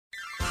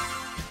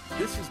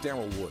This is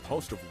Darrell Wood,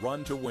 host of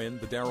Run to Win,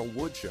 the Darrell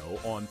Wood Show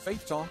on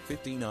Faith Talk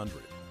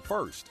 1500.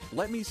 First,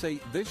 let me say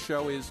this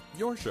show is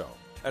your show.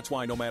 That's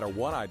why no matter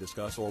what I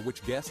discuss or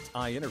which guests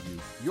I interview,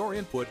 your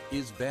input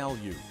is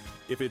valued.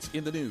 If it's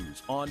in the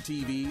news, on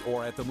TV,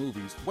 or at the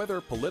movies,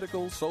 whether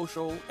political,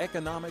 social,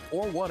 economic,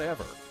 or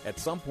whatever, at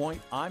some point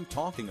I'm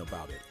talking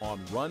about it on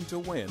Run to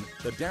Win,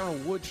 the Darrell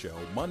Wood Show,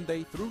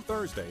 Monday through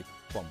Thursday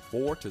from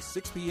 4 to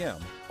 6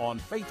 p.m. on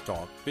Faith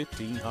Talk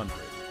 1500.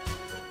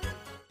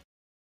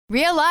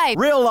 Real life.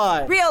 Real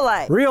life. Real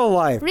life. Real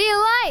life. Real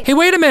life. Hey,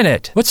 wait a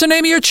minute. What's the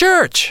name of your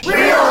church?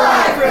 Real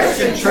Life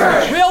Christian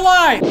Church. Real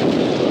life.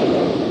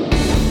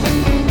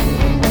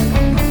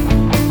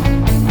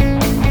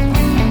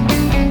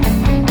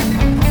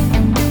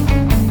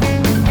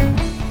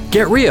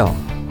 Get real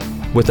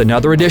with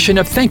another edition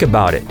of Think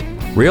About It.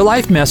 Real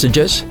life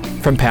messages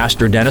from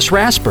Pastor Dennis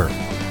Rasper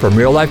from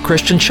Real Life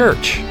Christian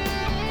Church.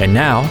 And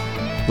now,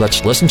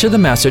 let's listen to the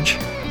message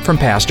from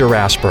Pastor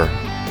Rasper.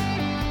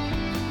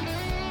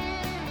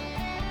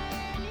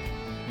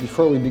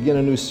 Before we begin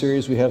a new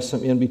series, we have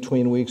some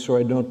in-between weeks where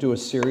I don't do a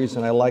series,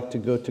 and I like to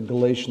go to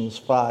Galatians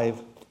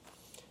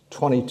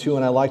 5:22,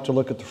 and I like to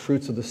look at the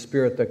fruits of the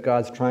Spirit that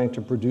God's trying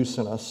to produce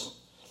in us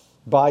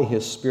by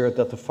His Spirit,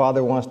 that the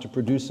Father wants to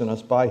produce in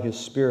us by His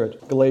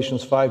Spirit.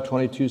 Galatians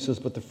 5:22 says,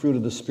 "But the fruit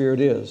of the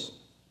Spirit is,"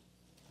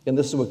 and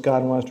this is what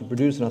God wants to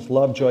produce in us: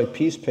 love, joy,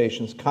 peace,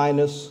 patience,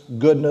 kindness,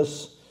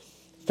 goodness,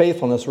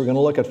 faithfulness. We're going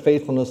to look at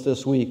faithfulness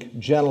this week,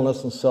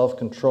 gentleness and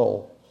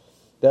self-control.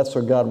 That's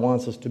where God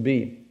wants us to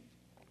be.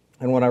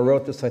 And when I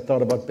wrote this, I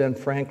thought about Ben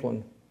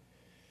Franklin,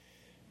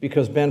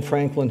 because Ben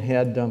Franklin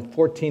had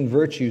 14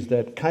 virtues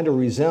that kind of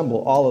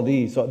resemble all of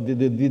these.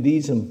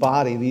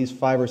 These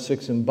 5 or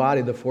 6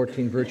 embody the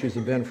 14 virtues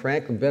of Ben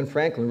Franklin. Ben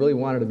Franklin really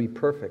wanted to be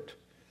perfect.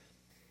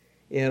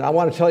 And I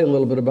want to tell you a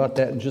little bit about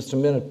that in just a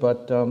minute,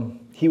 but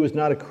he was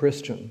not a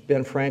Christian.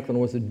 Ben Franklin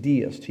was a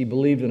deist. He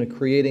believed in a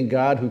creating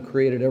God who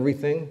created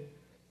everything.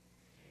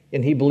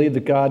 And he believed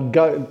that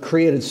God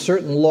created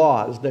certain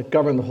laws that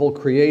govern the whole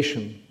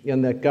creation,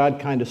 and that God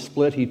kind of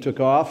split. He took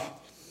off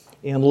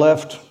and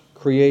left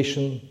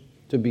creation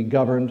to be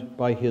governed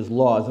by His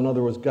laws. In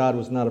other words, God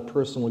was not a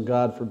personal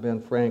God for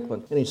Ben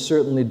Franklin. And he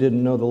certainly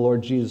didn't know the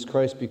Lord Jesus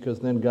Christ, because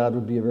then God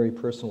would be a very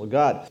personal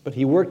God. But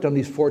he worked on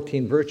these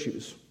 14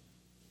 virtues,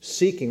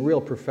 seeking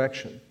real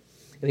perfection.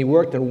 And he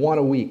worked on one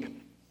a week.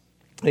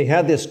 And he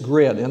had this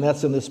grid, and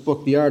that's in this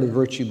book, The Art of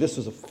Virtue. This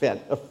is a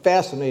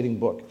fascinating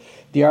book,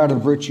 The Art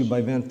of Virtue by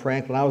Ben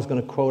Franklin. I was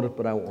going to quote it,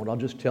 but I won't. I'll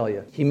just tell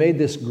you. He made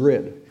this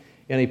grid,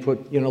 and he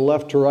put,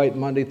 left to right,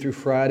 Monday through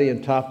Friday,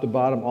 and top to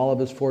bottom, all of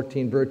his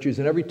 14 virtues.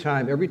 And every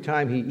time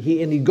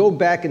he'd go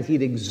back and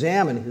he'd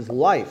examine his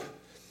life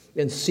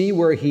and see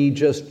where he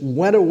just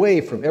went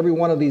away from every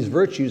one of these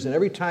virtues. And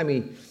every time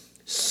he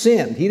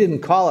sinned, he didn't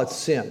call it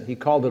sin. He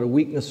called it a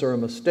weakness or a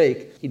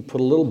mistake. He'd put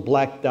a little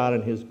black dot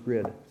in his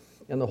grid.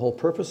 And the whole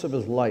purpose of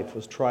his life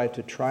was try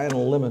and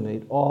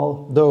eliminate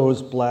all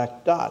those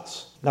black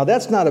dots. Now,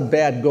 that's not a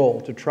bad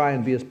goal, to try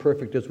and be as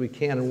perfect as we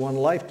can in one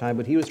lifetime,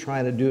 but he was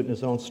trying to do it in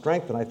his own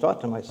strength. And I thought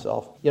to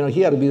myself,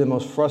 he had to be the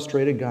most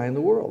frustrated guy in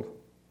the world.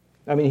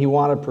 I mean, he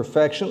wanted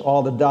perfection,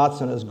 all the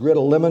dots in his grid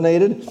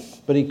eliminated,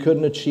 but he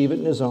couldn't achieve it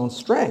in his own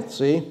strength,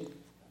 see?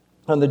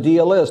 And the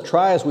deal is,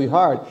 try as we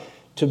hard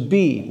to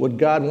be what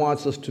God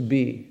wants us to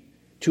be,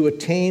 to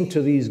attain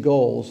to these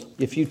goals.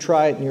 If you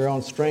try it in your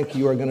own strength,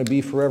 you are going to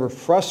be forever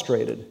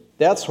frustrated.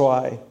 That's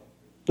why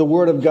the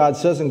Word of God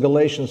says in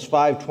Galatians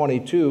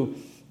 5:22,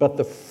 "But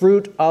the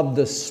fruit of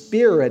the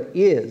Spirit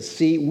is."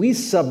 See, we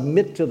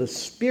submit to the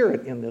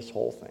Spirit in this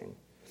whole thing.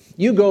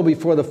 You go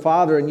before the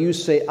Father and you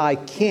say, "I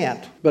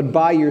can't, but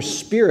by your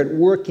Spirit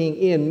working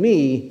in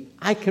me,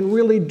 I can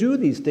really do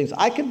these things.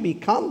 I can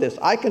become this.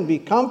 I can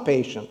become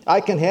patient.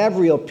 I can have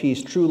real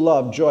peace, true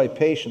love, joy,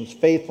 patience,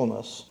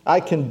 faithfulness.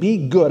 I can be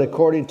good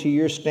according to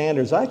your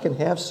standards. I can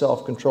have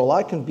self-control.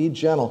 I can be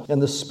gentle."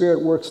 And the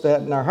Spirit works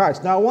that in our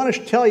hearts. Now, I want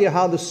to tell you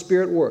how the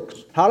Spirit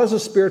works. How does the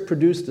Spirit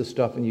produce this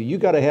stuff in you? You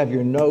got to have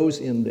your nose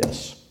in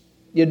this.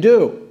 You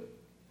do.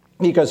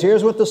 Because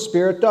here's what the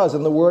Spirit does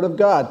in the Word of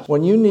God.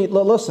 When you need,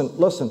 listen,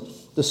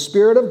 the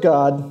Spirit of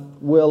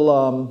God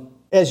will,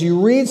 as you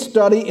read,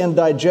 study, and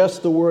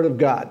digest the Word of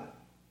God,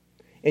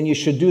 and you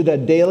should do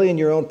that daily in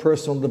your own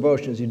personal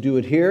devotions. You do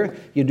it here,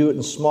 you do it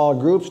in small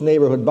groups,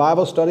 neighborhood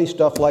Bible study,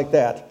 stuff like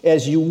that.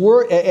 As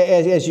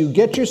you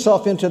get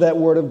yourself into that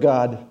Word of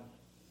God,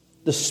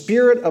 the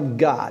Spirit of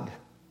God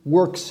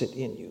works it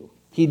in you.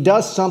 He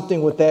does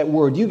something with that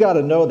Word. You got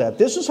to know that.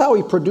 This is how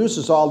He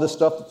produces all this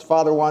stuff that the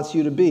Father wants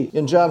you to be.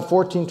 In John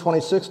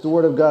 14:26, the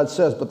Word of God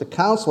says, "But the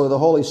Counselor, the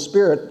Holy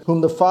Spirit,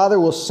 whom the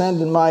Father will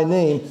send in my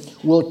name,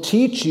 will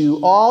teach you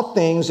all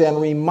things and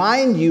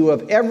remind you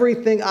of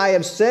everything I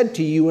have said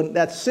to you." And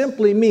that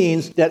simply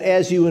means that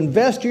as you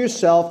invest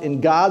yourself in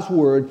God's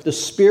Word, the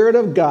Spirit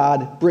of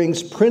God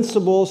brings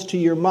principles to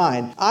your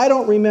mind. I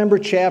don't remember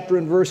chapter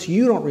and verse.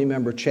 You don't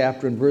remember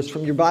chapter and verse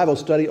from your Bible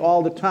study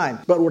all the time.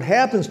 But what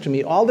happens to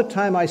me all the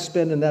time I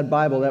spend in that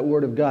Bible, that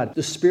Word of God,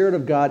 the Spirit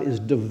of God is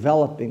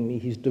developing me.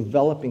 He's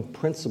developing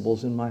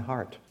principles in my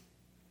heart.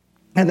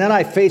 And then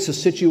I face a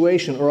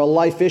situation or a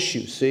life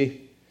issue,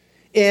 see?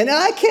 And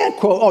I can't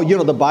quote,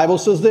 the Bible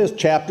says this,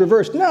 chapter,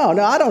 verse. No,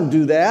 I don't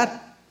do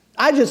that.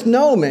 I just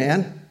know,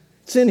 man.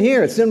 It's in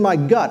here. It's in my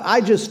gut.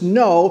 I just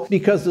know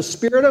because the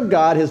Spirit of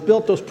God has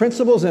built those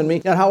principles in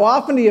me. And how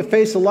often do you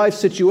face a life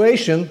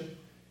situation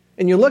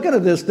and you're looking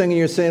at this thing and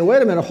you're saying,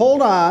 wait a minute,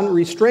 hold on,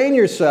 restrain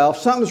yourself.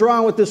 Something's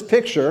wrong with this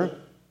picture.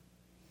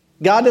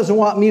 God doesn't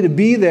want me to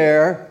be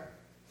there.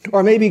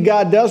 Or maybe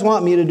God does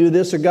want me to do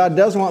this, or God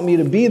does want me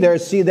to be there.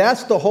 See,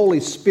 that's the Holy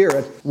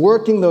Spirit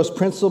working those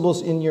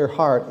principles in your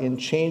heart and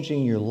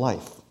changing your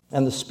life.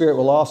 And the Spirit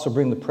will also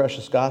bring the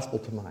precious gospel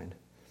to mind.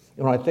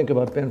 And when I think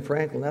about Ben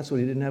Franklin, that's what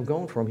he didn't have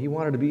going for him. He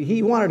wanted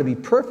to be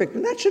perfect,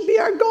 and that should be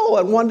our goal.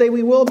 And one day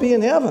we will be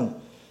in heaven.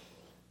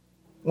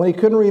 When he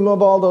couldn't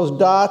remove all those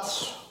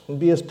dots and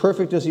be as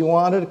perfect as he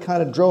wanted, it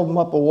kind of drove him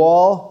up a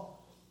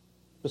wall.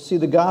 But see,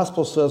 the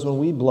gospel says when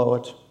we blow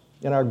it,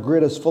 and our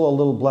grid is full of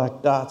little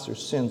black dots or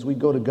sins, we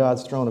go to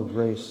God's throne of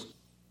grace,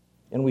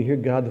 and we hear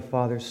God the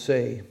Father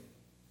say,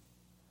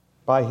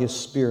 by His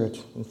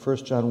Spirit, in 1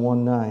 John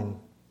 1:9,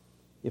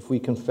 if we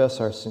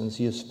confess our sins,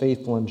 He is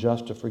faithful and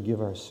just to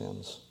forgive our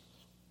sins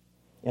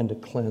and to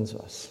cleanse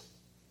us.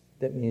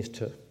 That means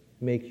to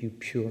make you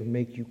pure,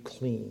 make you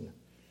clean.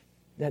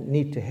 That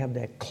need to have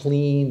that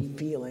clean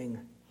feeling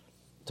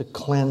to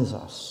cleanse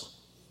us.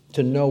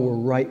 To know we're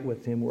right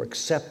with Him, we're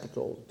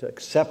acceptable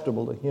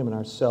to Him and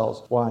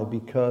ourselves. Why?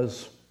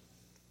 Because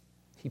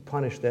He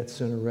punished that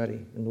sin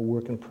already in the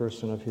work and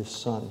person of His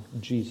Son,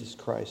 Jesus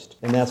Christ.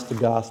 And that's the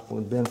gospel,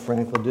 and Ben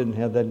Franklin didn't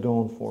have that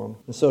going for him.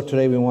 And so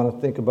today we want to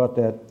think about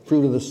that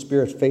fruit of the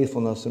Spirit,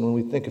 faithfulness. And when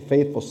we think of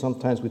faithful,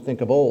 sometimes we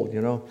think of old,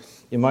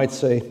 You might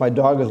say, my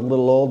dog is a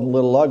little old and a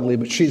little ugly,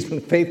 but she's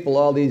been faithful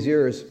all these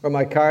years. Or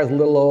my car's a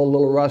little old, a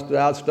little rusted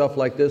out, stuff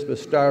like this, but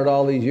started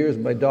all these years.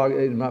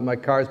 My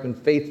car's been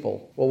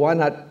faithful. Well, why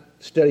not,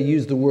 instead of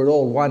use the word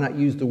old, why not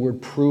use the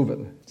word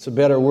proven? It's a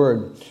better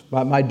word.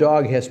 My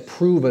dog has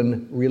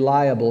proven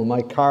reliable.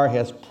 My car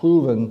has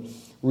proven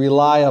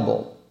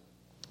reliable.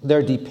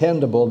 They're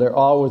dependable. They're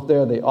always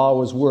there. They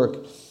always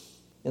work.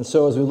 And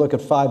so as we look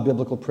at 5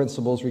 biblical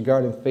principles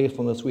regarding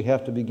faithfulness, we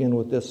have to begin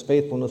with this.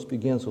 Faithfulness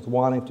begins with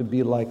wanting to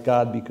be like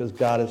God because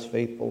God is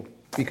faithful.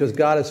 Because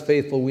God is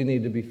faithful, we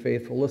need to be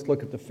faithful. Let's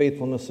look at the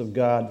faithfulness of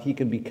God. He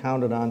can be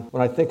counted on.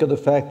 When I think of the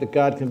fact that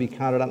God can be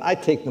counted on, I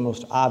take the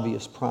most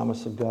obvious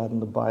promise of God in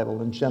the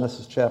Bible. In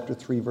Genesis chapter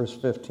 3, verse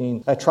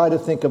 15. I try to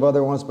think of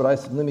other ones, but I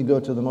said, let me go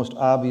to the most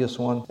obvious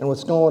one. And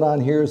what's going on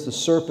here is the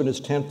serpent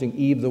is tempting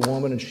Eve, the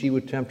woman, and she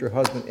would tempt her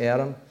husband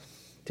Adam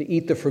to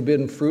eat the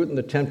forbidden fruit. And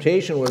the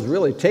temptation was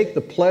really take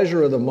the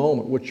pleasure of the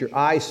moment, which your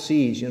eye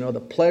sees, the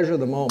pleasure of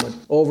the moment,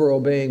 over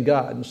obeying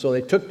God. And so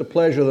they took the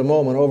pleasure of the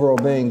moment over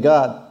obeying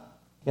God.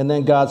 And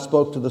then God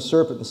spoke to the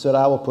serpent and said,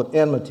 I will put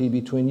enmity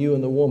between you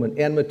and the woman.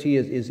 Enmity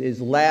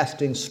is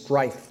lasting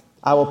strife.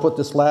 I will put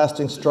this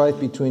lasting strife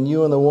between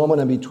you and the woman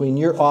and between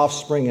your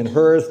offspring and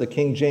hers. The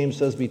King James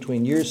says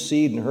between your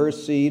seed and her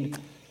seed.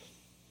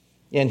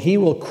 And he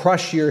will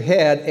crush your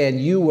head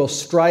and you will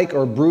strike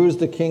or bruise,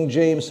 the King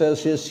James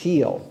says, his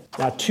heel.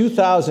 Now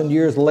 2,000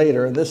 years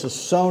later, and this is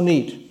so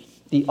neat,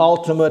 the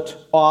ultimate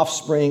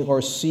offspring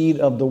or seed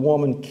of the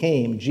woman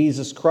came,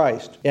 Jesus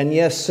Christ. And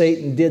yes,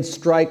 Satan did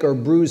strike or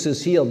bruise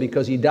his heel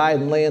because he died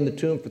and lay in the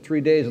tomb for 3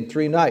 days and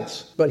 3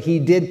 nights. But he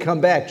did come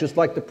back, just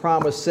like the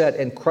promise said,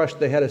 and crushed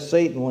the head of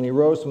Satan when he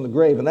rose from the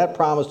grave. And that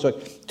promise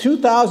took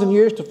 2,000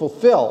 years to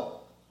fulfill.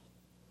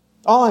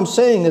 All I'm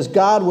saying is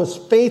God was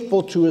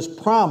faithful to His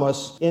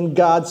promise and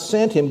God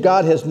sent Him.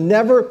 God has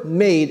never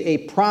made a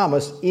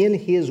promise in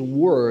His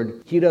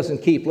Word He doesn't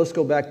keep. Let's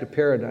go back to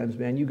paradigms,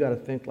 man. You got to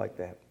think like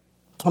that.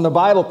 And the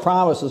Bible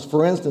promises,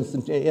 for instance,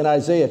 in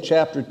Isaiah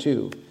chapter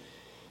 2,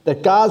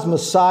 that God's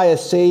Messiah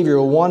Savior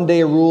will one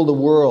day rule the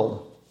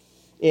world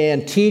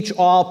and teach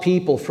all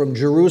people from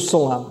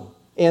Jerusalem.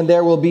 And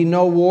there will be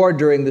no war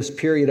during this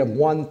period of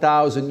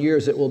 1,000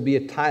 years. It will be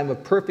a time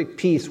of perfect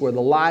peace where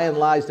the lion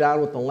lies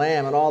down with the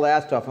lamb and all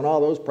that stuff and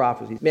all those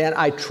prophecies. Man,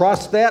 I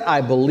trust that.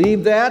 I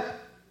believe that.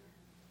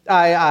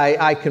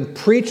 I can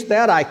preach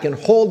that. I can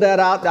hold that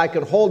out. I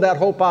can hold that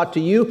hope out to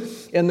you.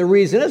 And the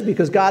reason is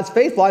because God's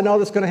faithful. I know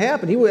that's going to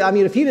happen.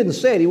 If He didn't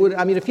say it,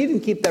 if He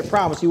didn't keep that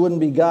promise, He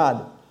wouldn't be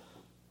God.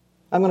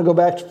 I'm going to go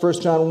back to 1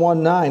 John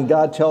 1:9.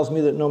 God tells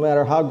me that no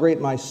matter how great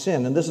my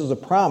sin, and this is a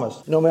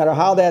promise, no matter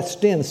how that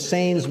sin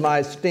stains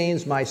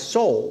my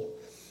soul,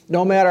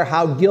 no matter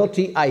how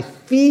guilty I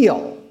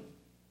feel,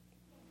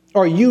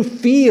 or you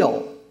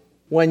feel,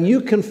 when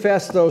you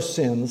confess those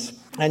sins,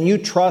 and you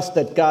trust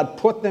that God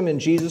put them in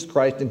Jesus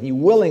Christ and He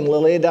willingly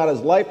laid down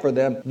His life for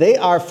them, they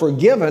are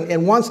forgiven.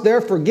 And once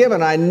they're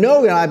forgiven, I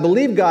know and I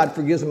believe God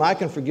forgives them, I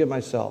can forgive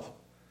myself.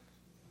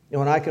 And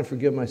when I can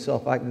forgive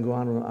myself, I can go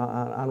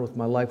on with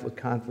my life with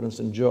confidence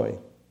and joy.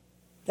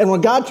 And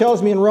when God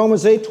tells me in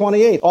Romans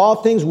 8:28, all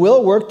things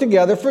will work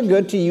together for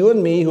good to you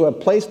and me who have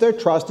placed their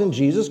trust in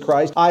Jesus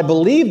Christ, I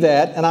believe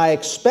that and I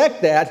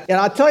expect that. And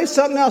I'll tell you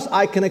something else,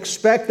 I can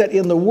expect that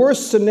in the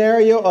worst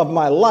scenario of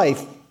my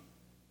life,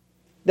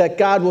 that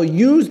God will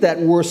use that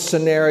worst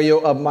scenario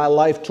of my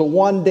life to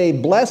one day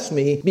bless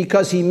me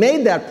because he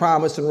made that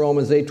promise in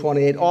Romans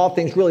 8:28. All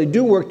things really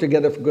do work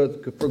together for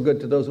good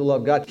to those who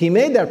love God. He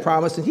made that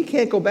promise, and he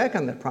can't go back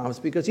on that promise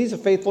because he's a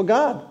faithful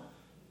God.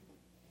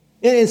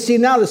 And see,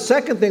 now the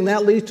second thing,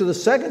 that leads to the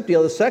second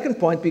deal, the second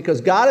point,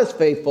 because God is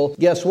faithful,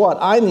 guess what?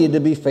 I need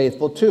to be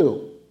faithful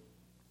too.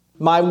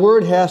 My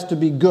word has to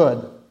be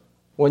good.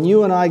 When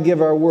you and I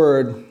give our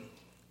word,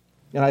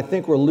 and I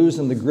think we're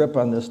losing the grip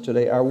on this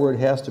today, our word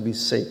has to be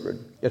sacred.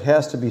 It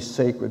has to be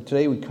sacred.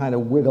 Today we kind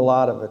of wiggle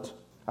out of it.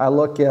 I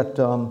look at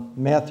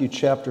Matthew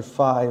chapter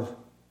 5,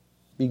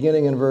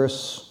 beginning in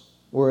verse,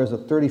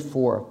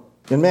 34.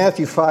 In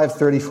Matthew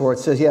 5:34, it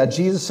says,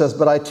 Jesus says,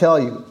 "But I tell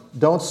you,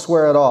 don't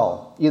swear at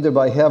all, either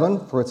by heaven,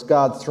 for it's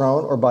God's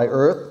throne, or by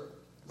earth,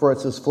 for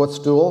it's his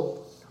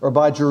footstool, or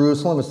by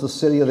Jerusalem, it's the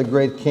city of the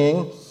great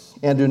king.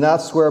 And do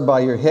not swear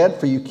by your head,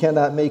 for you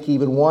cannot make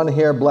even one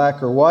hair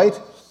black or white.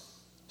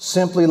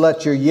 Simply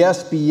let your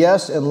yes be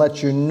yes, and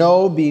let your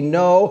no be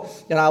no."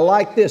 And I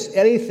like this.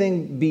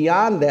 Anything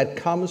beyond that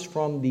comes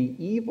from the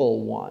evil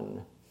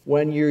one.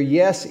 When your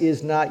yes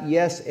is not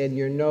yes, and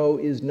your no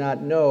is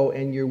not no,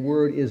 and your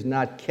word is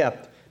not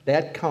kept,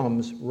 that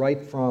comes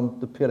right from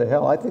the pit of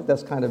hell. I think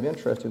that's kind of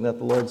interesting that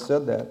the Lord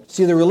said that.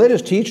 See, the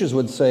religious teachers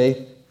would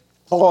say,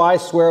 "Oh, I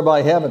swear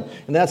by heaven."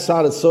 And that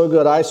sounded so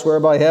good. I swear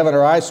by heaven,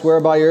 or I swear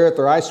by earth,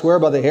 or I swear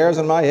by the hairs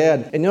on my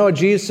head. And you know what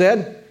Jesus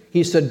said?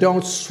 He said,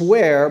 don't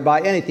swear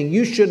by anything.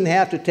 You shouldn't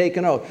have to take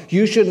an oath.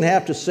 You shouldn't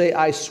have to say,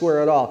 I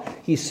swear at all.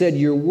 He said,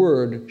 your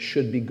word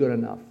should be good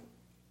enough.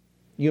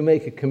 You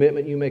make a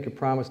commitment, you make a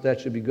promise, that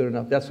should be good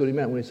enough. That's what he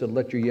meant when he said,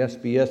 let your yes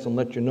be yes and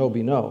let your no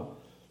be no.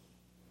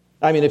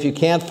 I mean, if you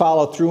can't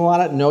follow through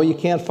on it, no, you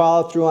can't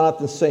follow through on it,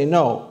 then say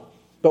no.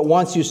 But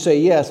once you say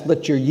yes,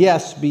 let your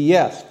yes be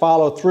yes.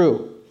 Follow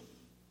through.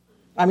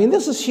 I mean,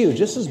 this is huge.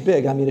 This is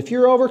big. I mean, if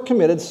you're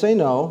overcommitted, say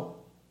no.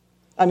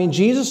 I mean,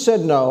 Jesus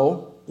said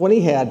no when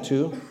he had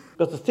to.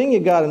 But the thing you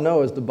got to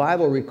know is the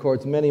Bible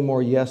records many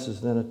more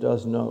yeses than it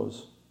does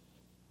no's.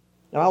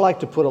 And I like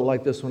to put it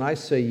like this. When I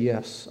say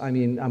yes, I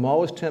mean, I'm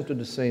always tempted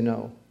to say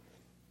no.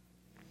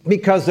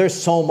 Because there's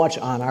so much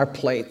on our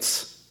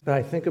plates. But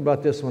I think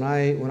about this. When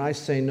I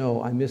say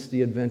no, I miss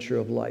the adventure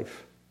of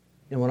life.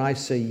 And when I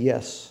say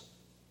yes,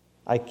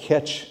 I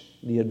catch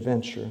the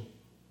adventure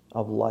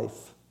of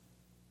life.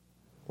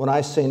 When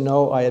I say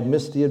no, I had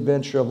missed the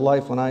adventure of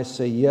life. When I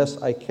say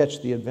yes, I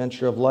catch the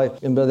adventure of life.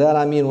 And by that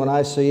I mean when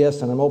I say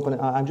yes, and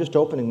I'm just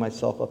opening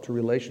myself up to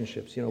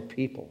relationships,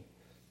 people,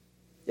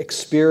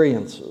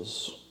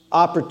 experiences,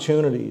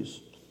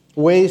 opportunities,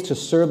 ways to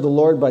serve the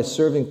Lord by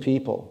serving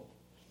people.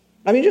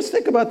 I mean, just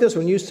think about this.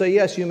 When you say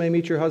yes, you may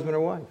meet your husband or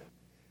wife.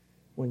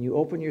 When you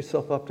open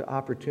yourself up to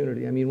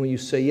opportunity, I mean, when you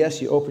say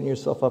yes, you open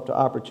yourself up to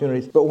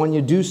opportunities. But when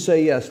you do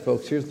say yes,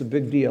 folks, here's the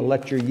big deal.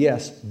 Let your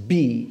yes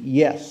be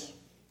yes.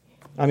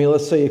 I mean,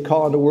 let's say you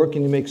call into work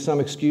and you make some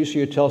excuse or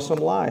you tell some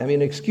lie. I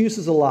mean, excuse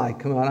is a lie.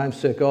 Come on, I'm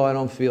sick. Oh, I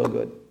don't feel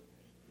good.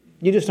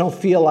 You just don't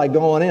feel like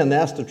going in.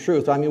 That's the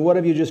truth. I mean, what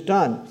have you just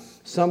done?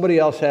 Somebody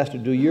else has to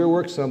do your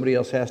work. Somebody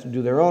else has to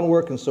do their own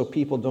work, and so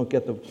people don't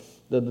get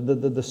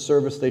the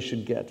service they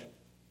should get.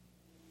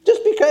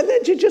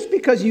 Just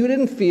because you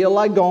didn't feel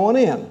like going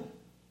in.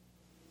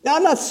 Now,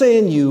 I'm not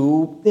saying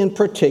you in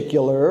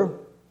particular.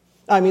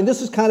 I mean,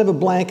 this is kind of a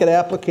blanket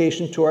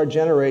application to our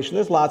generation.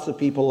 There's lots of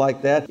people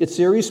like that. It's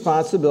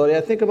irresponsibility.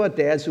 I think about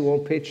dads who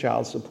won't pay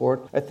child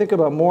support. I think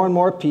about more and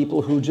more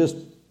people who just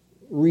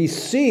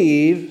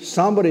receive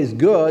somebody's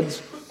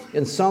goods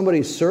and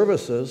somebody's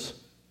services,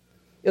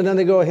 and then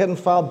they go ahead and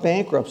file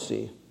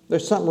bankruptcy.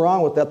 There's something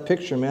wrong with that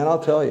picture, man,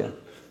 I'll tell you.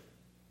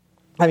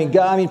 I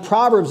mean,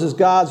 Proverbs is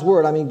God's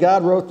word. I mean,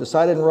 God wrote this.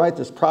 I didn't write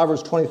this.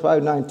 Proverbs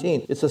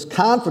 25:19. It says,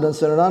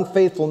 confidence in an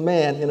unfaithful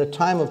man in a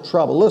time of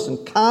trouble.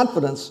 Listen,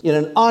 confidence in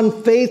an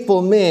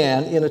unfaithful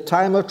man in a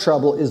time of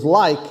trouble is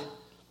like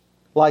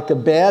a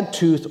bad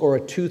tooth or a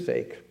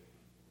toothache,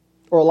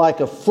 or like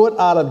a foot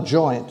out of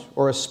joint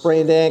or a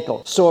sprained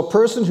ankle. So a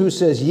person who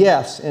says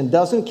yes and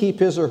doesn't keep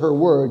his or her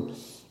word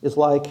is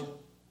like,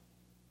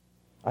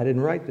 I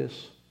didn't write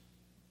this,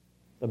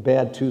 a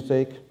bad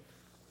toothache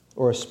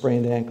or a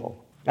sprained ankle.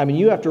 I mean,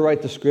 you have to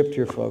write the script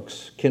here,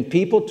 folks. Can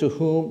people to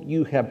whom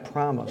you have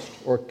promised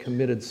or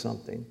committed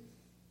something,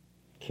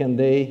 can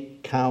they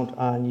count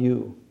on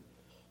you?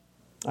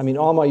 I mean,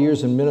 all my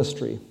years in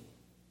ministry,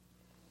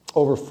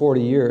 over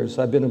 40 years,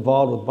 I've been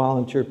involved with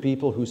volunteer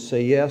people who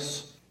say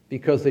yes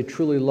because they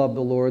truly love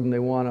the Lord and they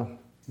want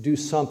to do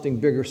something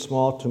big or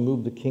small to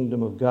move the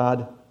kingdom of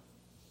God.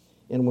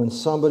 And when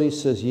somebody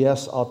says,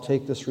 yes, I'll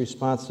take this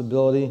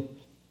responsibility,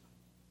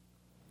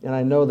 and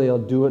I know they'll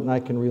do it and I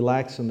can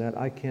relax in that,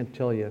 I can't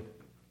tell you.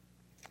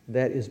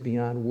 That is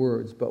beyond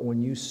words. But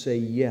when you say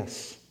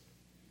yes,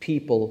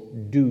 people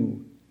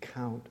do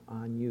count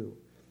on you.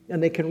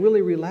 And they can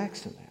really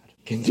relax in that.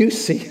 Can you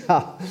see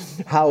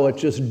how it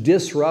just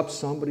disrupts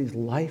somebody's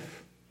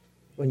life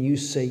when you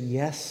say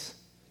yes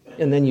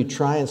and then you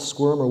try and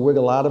squirm or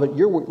wiggle out of it?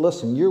 Your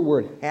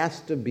word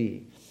has to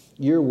be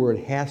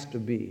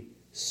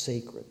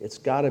sacred. It's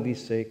got to be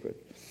sacred.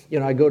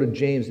 I go to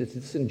James,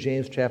 it's in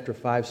James chapter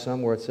 5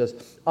 somewhere, it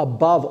says,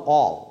 above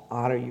all,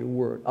 honor your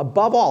word.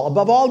 Above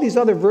all these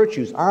other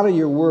virtues, honor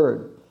your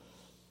word.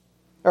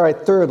 All right,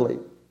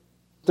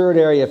 third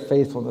area of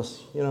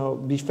faithfulness,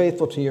 be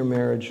faithful to your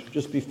marriage.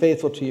 Just be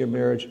faithful to your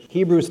marriage.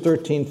 Hebrews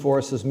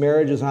 13:4 says,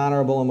 marriage is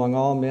honorable among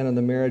all men and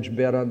the marriage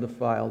bed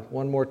undefiled.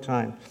 One more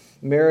time.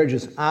 Marriage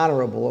is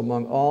honorable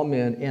among all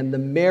men and the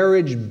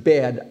marriage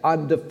bed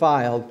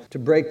undefiled. To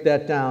break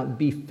that down,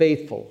 be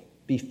faithful.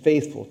 Be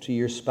faithful to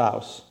your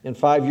spouse. And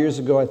 5 years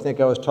ago, I think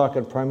I was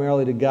talking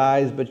primarily to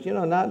guys, but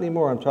not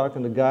anymore. I'm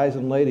talking to guys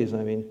and ladies.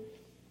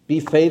 Be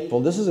faithful.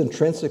 This is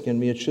intrinsic in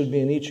me. It should be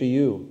in each of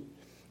you.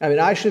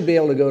 I should be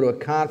able to go to a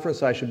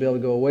conference. I should be able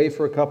to go away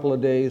for a couple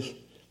of days.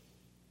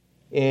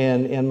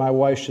 And my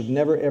wife should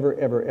never, ever,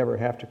 ever, ever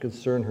have to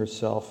concern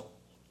herself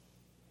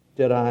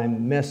that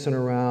I'm messing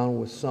around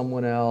with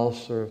someone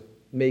else or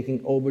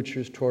making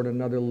overtures toward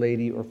another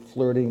lady or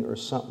flirting or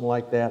something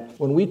like that.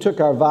 When we took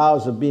our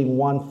vows of being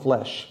one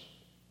flesh,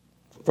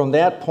 from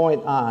that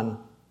point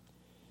on,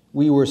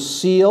 we were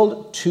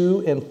sealed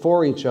to and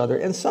for each other.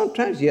 And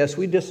sometimes, yes,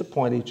 we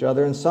disappoint each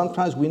other, and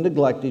sometimes we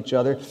neglect each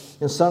other,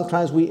 and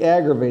sometimes we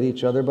aggravate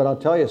each other. But I'll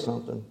tell you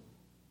something.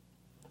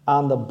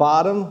 On the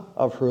bottom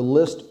of her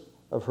list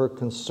of her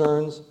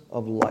concerns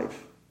of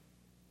life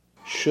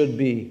should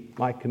be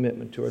my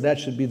commitment to her. That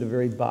should be the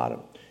very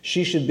bottom.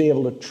 She should be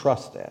able to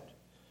trust that.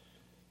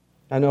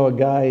 I know a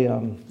guy,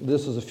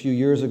 this was a few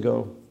years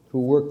ago, who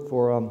worked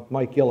for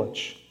Mike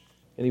Ilitch,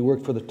 and he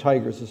worked for the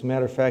Tigers. As a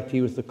matter of fact, he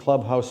was the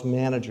clubhouse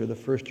manager the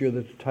first year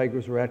that the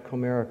Tigers were at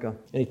Comerica.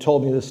 And he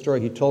told me this story.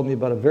 He told me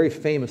about a very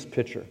famous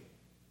pitcher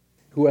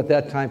who at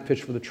that time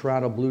pitched for the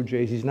Toronto Blue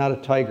Jays. He's not a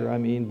Tiger,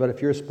 but if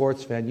you're a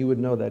sports fan, you would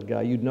know that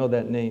guy. You'd know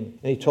that name.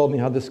 And he told me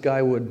how this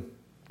guy would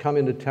come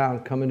into town,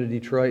 come into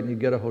Detroit, and you'd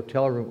get a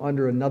hotel room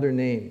under another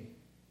name.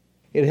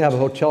 He'd have a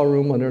hotel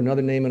room under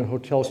another name and a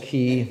hotel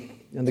key.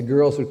 And the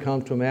girls would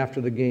come to him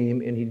after the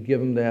game, and he'd give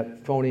them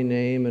that phony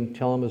name and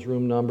tell them his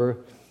room number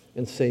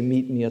and say,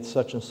 meet me at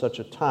such and such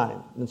a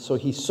time. And so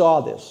he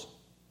saw this.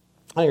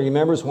 I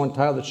remember one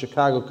time the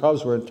Chicago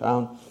Cubs were in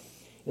town,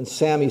 and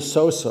Sammy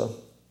Sosa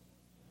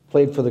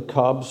played for the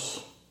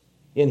Cubs,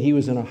 and he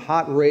was in a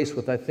hot race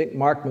with, I think,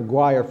 Mark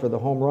McGwire for the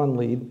home run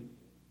lead.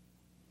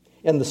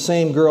 And the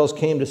same girls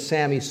came to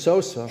Sammy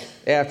Sosa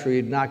after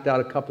he'd knocked out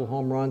a couple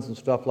home runs and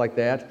stuff like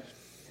that,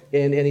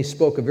 and he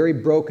spoke a very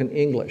broken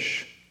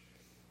English.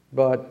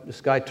 But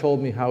this guy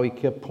told me how he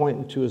kept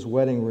pointing to his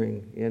wedding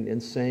ring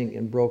and saying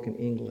in broken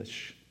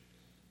English,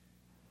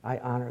 I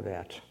honor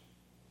that.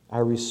 I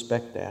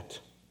respect that.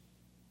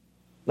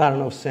 I don't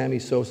know if Sammy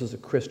Sosa's a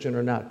Christian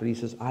or not, but he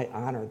says, I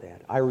honor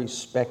that. I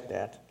respect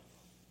that.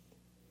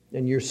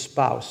 And your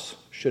spouse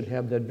should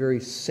have that very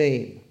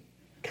same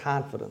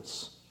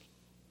confidence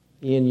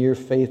in your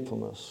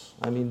faithfulness.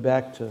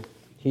 Back to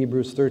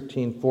Hebrews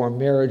 13:4,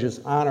 marriage is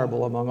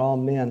honorable among all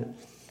men,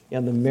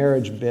 and the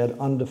marriage bed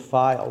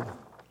undefiled.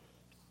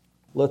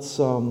 Let's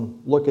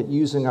look at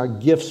using our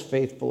gifts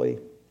faithfully.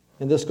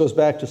 And this goes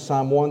back to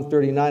Psalm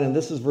 139, and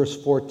this is verse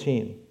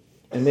 14.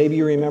 And maybe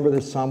you remember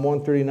this, Psalm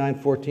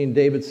 139:14,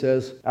 David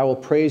says, I will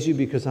praise you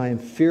because I am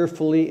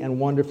fearfully and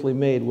wonderfully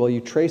made. Well,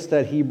 you trace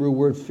that Hebrew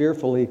word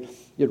fearfully,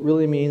 it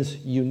really means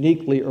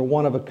uniquely or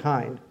one of a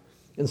kind.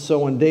 And so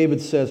when David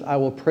says, I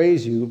will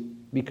praise you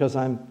because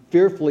I'm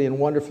fearfully and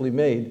wonderfully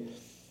made,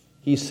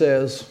 he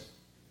says,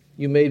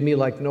 you made me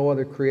like no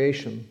other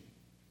creation.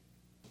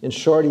 In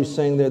short, he's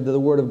saying that the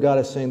Word of God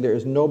is saying there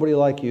is nobody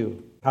like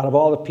you. Out of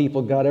all the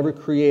people God ever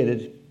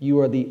created, you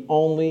are the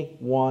only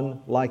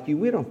one like you.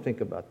 We don't think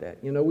about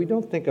that. We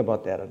don't think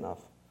about that enough.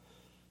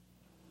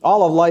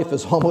 All of life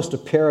is almost a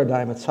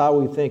paradigm. It's how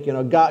we think.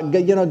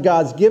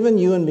 God's given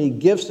you and me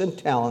gifts and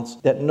talents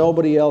that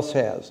nobody else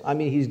has.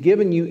 He's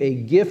given you a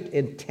gift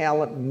and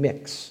talent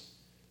mix.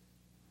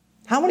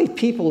 How many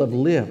people have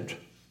lived?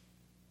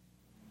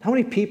 How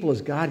many people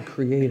has God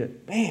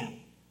created? Man.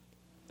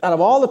 Out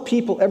of all the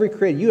people ever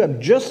created, you have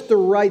just the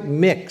right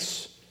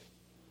mix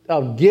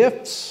of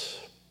gifts.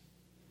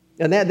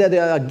 And that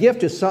a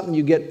gift is something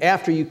you get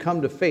after you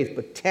come to faith.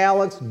 But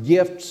talents,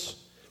 gifts,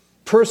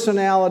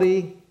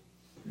 personality,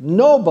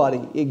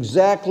 nobody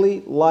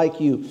exactly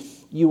like you.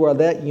 You are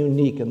that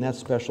unique and that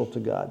special to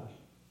God.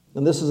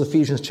 And this is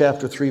Ephesians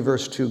chapter 3,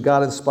 verse 2.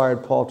 God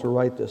inspired Paul to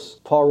write this.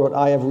 Paul wrote,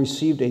 I have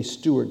received a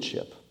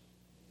stewardship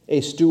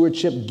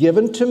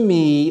given to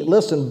me,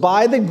 listen,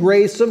 by the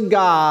grace of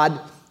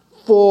God,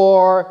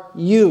 for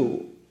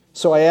you.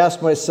 So I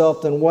asked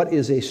myself, then what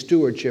is a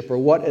stewardship, or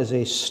what is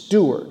a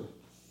steward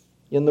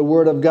in the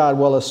Word of God?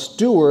 Well, a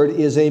steward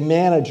is a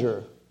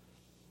manager.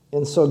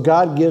 And so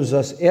God gives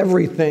us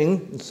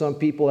everything. And some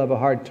people have a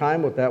hard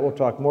time with that. We'll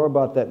talk more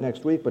about that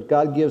next week. But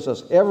God gives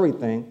us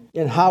everything.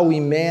 And how we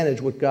manage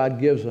what God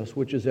gives us,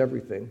 which is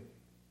everything,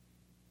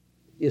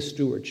 is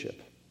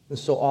stewardship. And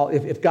so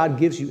if God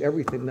gives you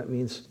everything, that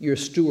means you're a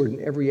steward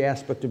in every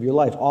aspect of your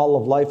life. All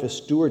of life is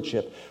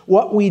stewardship.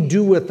 What we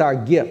do with our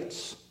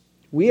gifts,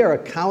 we are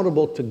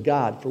accountable to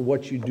God for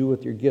what you do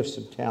with your gifts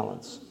and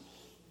talents.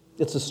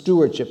 It's a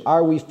stewardship.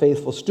 Are we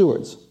faithful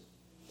stewards?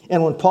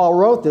 And when Paul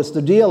wrote this,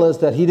 the deal is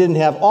that he didn't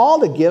have all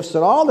the gifts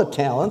and all the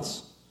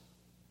talents,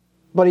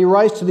 but he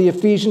writes to the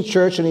Ephesian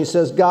church and he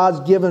says, God's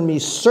given me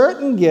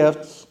certain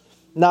gifts,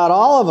 not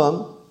all of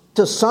them,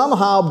 to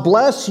somehow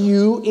bless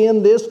you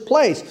in this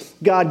place.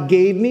 God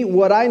gave me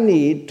what I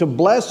need to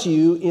bless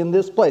you in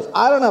this place.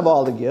 I don't have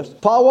all the gifts.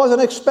 Paul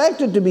wasn't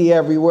expected to be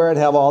everywhere and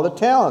have all the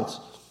talents.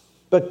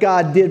 But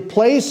God did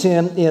place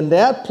him in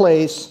that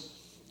place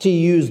to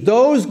use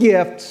those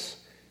gifts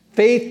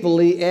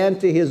faithfully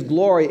and to his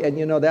glory. And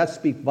that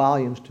speaks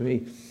volumes to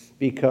me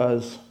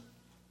because,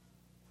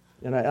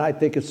 and I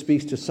think it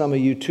speaks to some of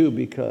you too,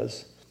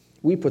 because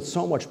we put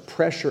so much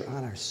pressure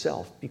on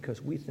ourselves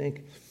because we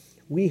think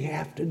we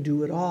have to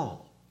do it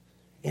all.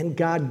 And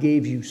God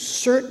gave you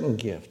certain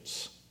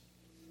gifts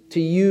to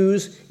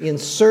use in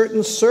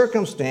certain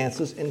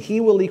circumstances, and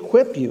he will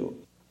equip you.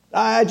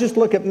 I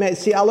look at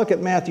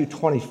Matthew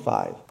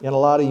 25, and a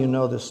lot of you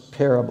know this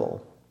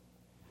parable.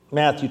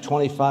 Matthew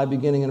 25,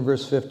 beginning in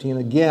verse 15.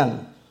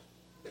 Again,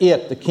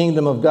 the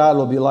kingdom of God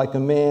will be like a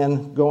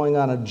man going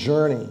on a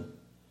journey.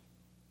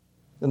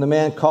 And the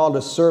man called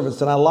his servants,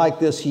 and I like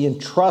this, he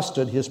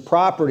entrusted his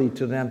property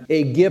to them.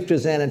 A gift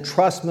is an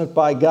entrustment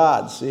by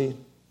God, see?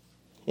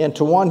 And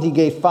to one he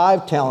gave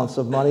 5 talents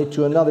of money,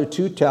 to another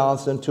 2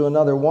 talents, and to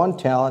another 1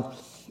 talent,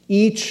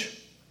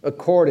 each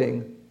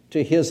according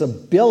to his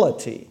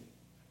ability.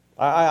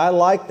 I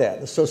like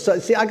that. So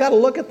see, I got to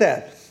look at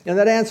that. And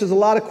that answers a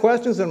lot of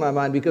questions in my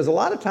mind, because a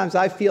lot of times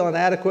I feel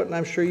inadequate, and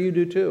I'm sure you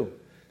do too.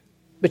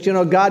 But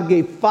God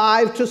gave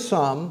 5 to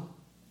some,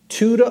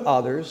 2 to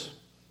others,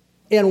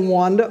 and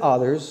 1 to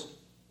others.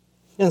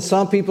 And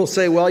some people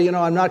say, well,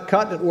 I'm not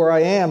cutting it where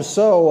I am,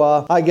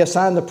 so I guess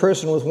I'm the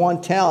person with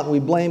 1 talent. We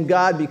blame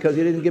God because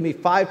he didn't give me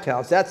 5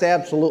 talents. That's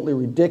absolutely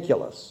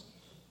ridiculous.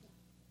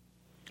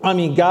 I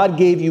mean, God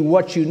gave you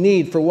what you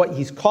need for what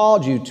he's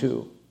called you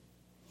to.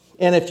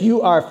 And if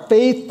you are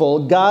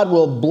faithful, God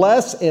will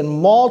bless and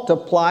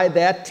multiply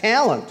that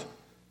talent.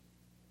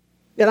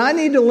 And I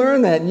need to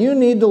learn that, and you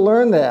need to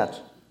learn that.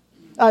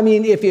 I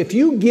mean, if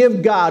you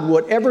give God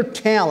whatever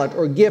talent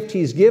or gift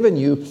he's given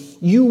you,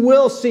 you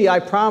will see, I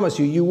promise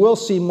you, you will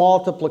see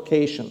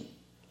multiplication.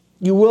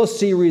 You will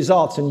see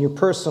results in your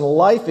personal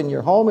life, in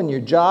your home, in your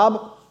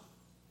job.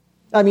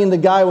 I mean, the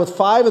guy with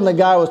 5 and the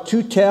guy with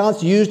 2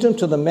 talents used them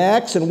to the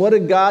max, and what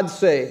did God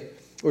say?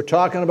 We're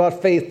talking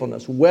about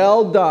faithfulness.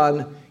 Well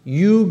done,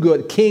 you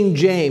good, King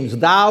James,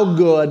 thou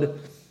good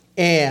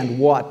and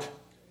what?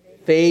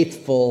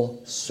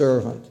 Faithful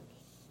servant.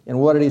 And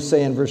what did he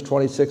say in verse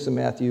 26 of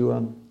Matthew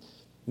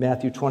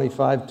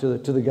 25 to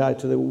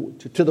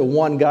the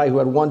one guy who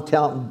had 1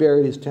 talent and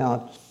buried his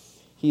talent?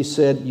 He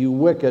said, you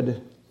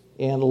wicked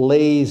and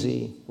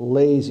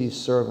lazy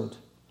servant.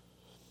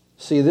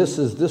 See, this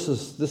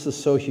is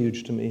so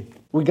huge to me.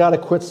 We got to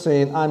quit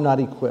saying, I'm not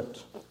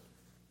equipped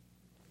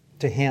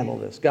to handle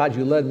this. God,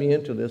 you led me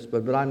into this,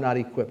 but I'm not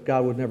equipped.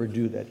 God would never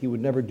do that. He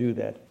would never do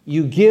that.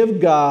 You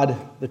give God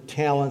the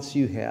talents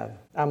you have.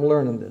 I'm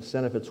learning this.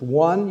 And if it's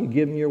 1, you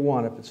give him your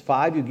 1. If it's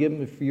 5, you give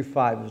him your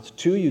 5. If it's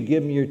 2, you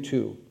give him your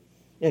 2.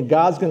 And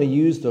God's going to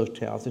use those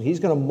talents, and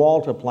he's going to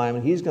multiply them,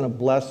 and he's going to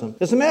bless them.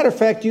 As a matter of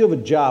fact, you have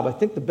a job. I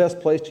think the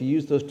best place to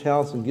use those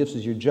talents and gifts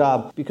is your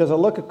job, because I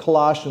look at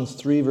Colossians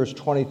 3, verse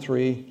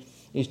 23.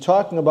 He's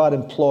talking about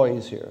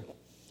employees here.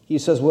 He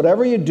says,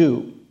 whatever you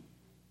do,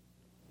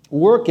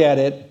 work at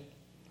it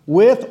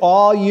with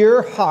all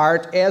your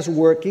heart as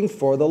working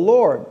for the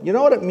Lord. You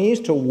know what it means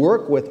to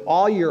work with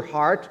all your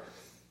heart?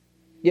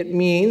 It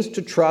means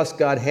to trust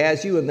God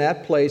has you in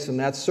that place, in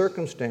that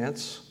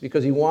circumstance,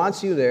 because he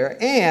wants you there.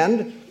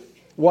 And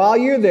while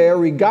you're there,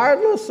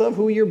 regardless of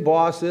who your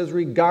boss is,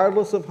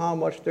 regardless of how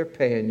much they're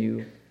paying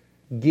you,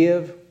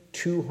 give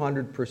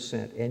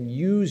 200% and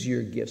use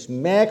your gifts.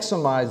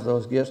 Maximize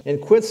those gifts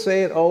and quit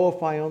saying, oh,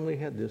 if I only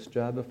had this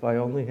job, if I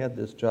only had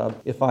this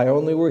job, if I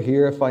only were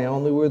here, if I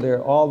only were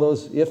there, all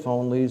those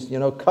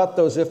if-onlys, cut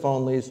those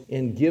if-onlys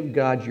and give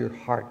God your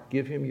heart.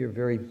 Give him your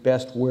very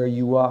best where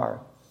you are.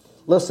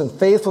 Listen,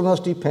 faithfulness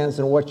depends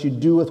on what you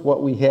do with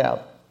what we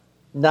have,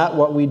 not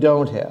what we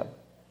don't have.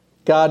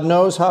 God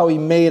knows how he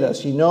made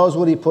us. He knows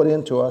what he put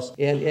into us.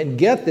 And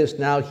get this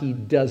now, he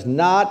does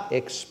not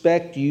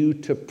expect you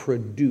to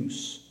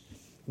produce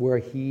where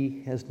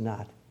he has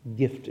not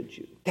gifted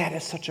you. That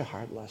is such a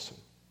hard lesson.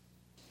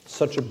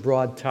 Such a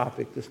broad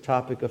topic, this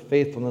topic of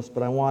faithfulness,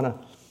 but I want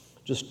to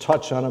just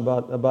touch on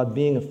about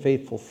being a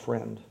faithful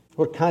friend.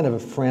 What kind of a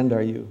friend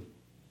are you?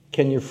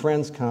 Can your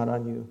friends count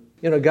on you?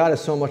 God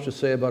has so much to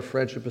say about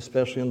friendship,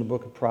 especially in the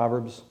book of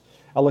Proverbs.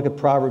 I look at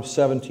Proverbs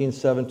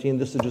 17:17.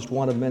 This is just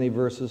one of many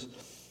verses.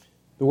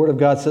 The Word of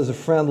God says, a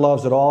friend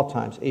loves at all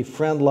times. A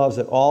friend loves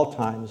at all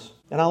times.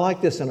 And I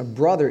like this, and a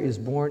brother is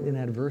born in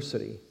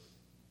adversity.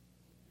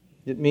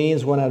 It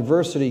means when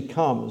adversity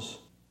comes,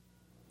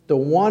 the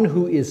one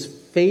who is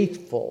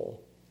faithful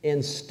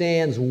and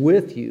stands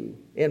with you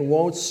and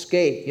won't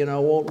escape,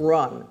 won't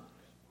run,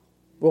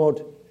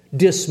 won't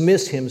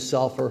dismiss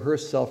himself or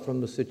herself from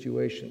the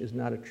situation is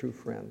not a true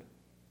friend.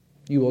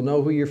 You will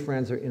know who your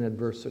friends are in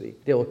adversity.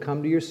 They will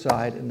come to your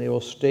side and they will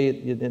stay,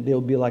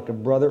 they'll be like a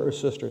brother or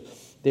sister.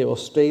 They will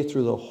stay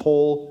through the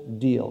whole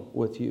deal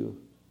with you.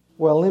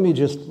 Well, let me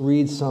just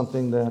read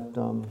something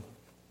that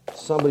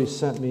somebody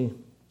sent me.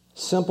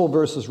 Simple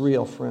versus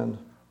real, friend.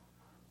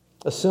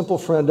 A simple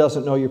friend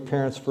doesn't know your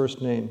parents'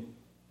 first name.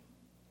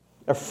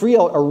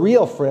 A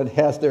real friend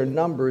has their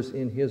numbers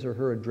in his or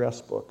her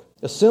address book.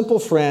 A simple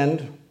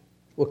friend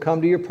will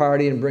come to your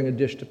party and bring a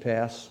dish to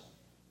pass.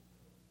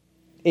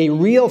 A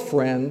real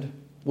friend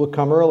will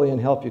come early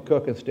and help you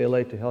cook and stay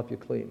late to help you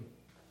clean.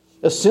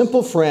 A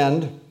simple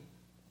friend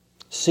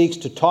seeks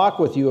to talk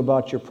with you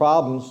about your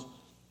problems.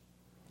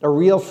 A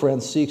real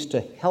friend seeks to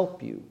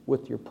help you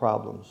with your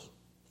problems.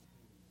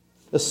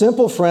 A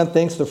simple friend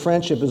thinks the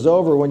friendship is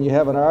over when you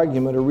have an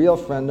argument. A real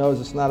friend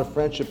knows it's not a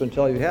friendship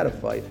until you've had a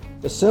fight.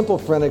 A simple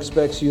friend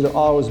expects you to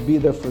always be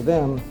there for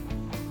them.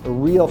 A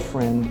real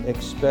friend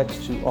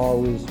expects to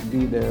always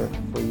be there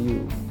for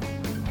you.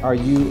 Are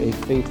you a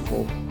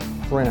faithful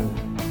friend?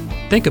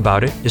 Think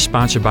About It is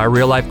sponsored by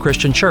Real Life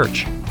Christian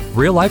Church.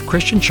 Real Life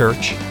Christian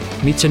Church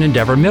meets in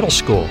Endeavor Middle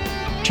School,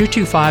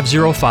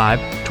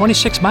 22505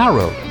 26 Mile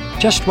Road,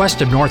 just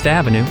west of North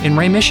Avenue in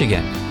Ray,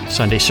 Michigan.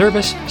 Sunday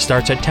service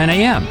starts at 10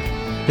 a.m.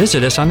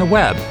 Visit us on the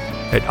web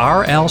at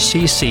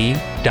rlcc.us.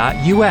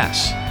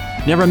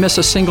 Never miss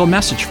a single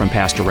message from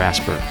Pastor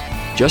Rasper.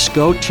 Just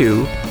go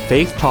to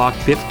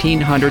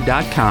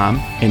faithtalk1500.com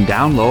and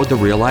download the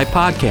Real Life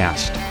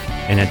Podcast.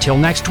 And until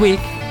next week,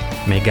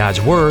 may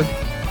God's Word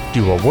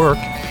do a work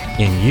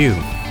in you.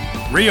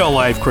 Real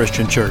Life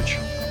Christian Church.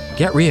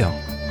 Get real.